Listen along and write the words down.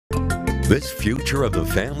This Future of the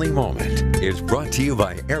Family moment is brought to you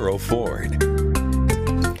by Arrow Ford.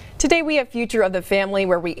 Today we have Future of the Family,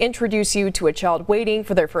 where we introduce you to a child waiting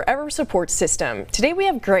for their forever support system. Today we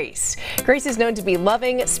have Grace. Grace is known to be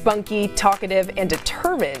loving, spunky, talkative, and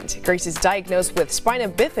determined. Grace is diagnosed with spina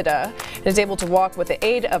bifida and is able to walk with the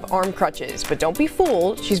aid of arm crutches. But don't be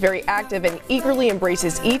fooled, she's very active and eagerly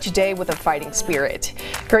embraces each day with a fighting spirit.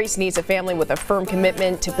 Grace needs a family with a firm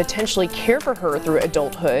commitment to potentially care for her through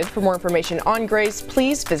adulthood. For more information on Grace,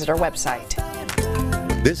 please visit our website.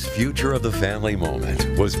 This Future of the Family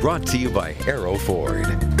moment was brought to you by Arrow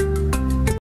Ford.